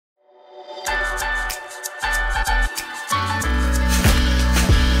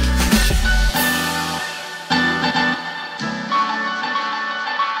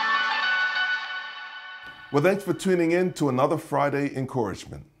Well, thanks for tuning in to another Friday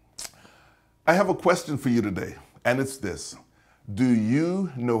Encouragement. I have a question for you today, and it's this. Do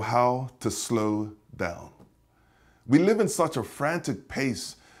you know how to slow down? We live in such a frantic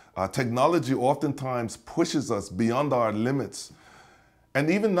pace. Technology oftentimes pushes us beyond our limits. And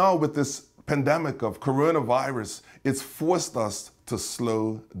even now with this pandemic of coronavirus, it's forced us to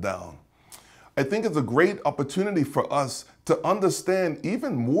slow down. I think it's a great opportunity for us to understand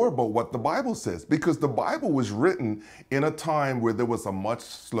even more about what the Bible says, because the Bible was written in a time where there was a much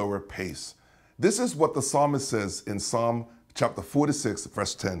slower pace. This is what the psalmist says in Psalm chapter 46,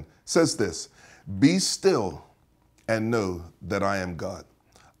 verse 10. It says this, "Be still and know that I am God.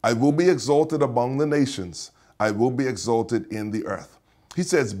 I will be exalted among the nations. I will be exalted in the earth." He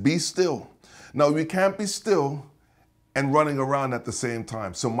says, be still. Now, we can't be still and running around at the same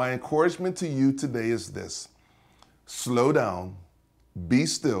time. So my encouragement to you today is this. Slow down, be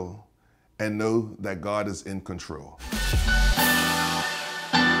still, and know that God is in control.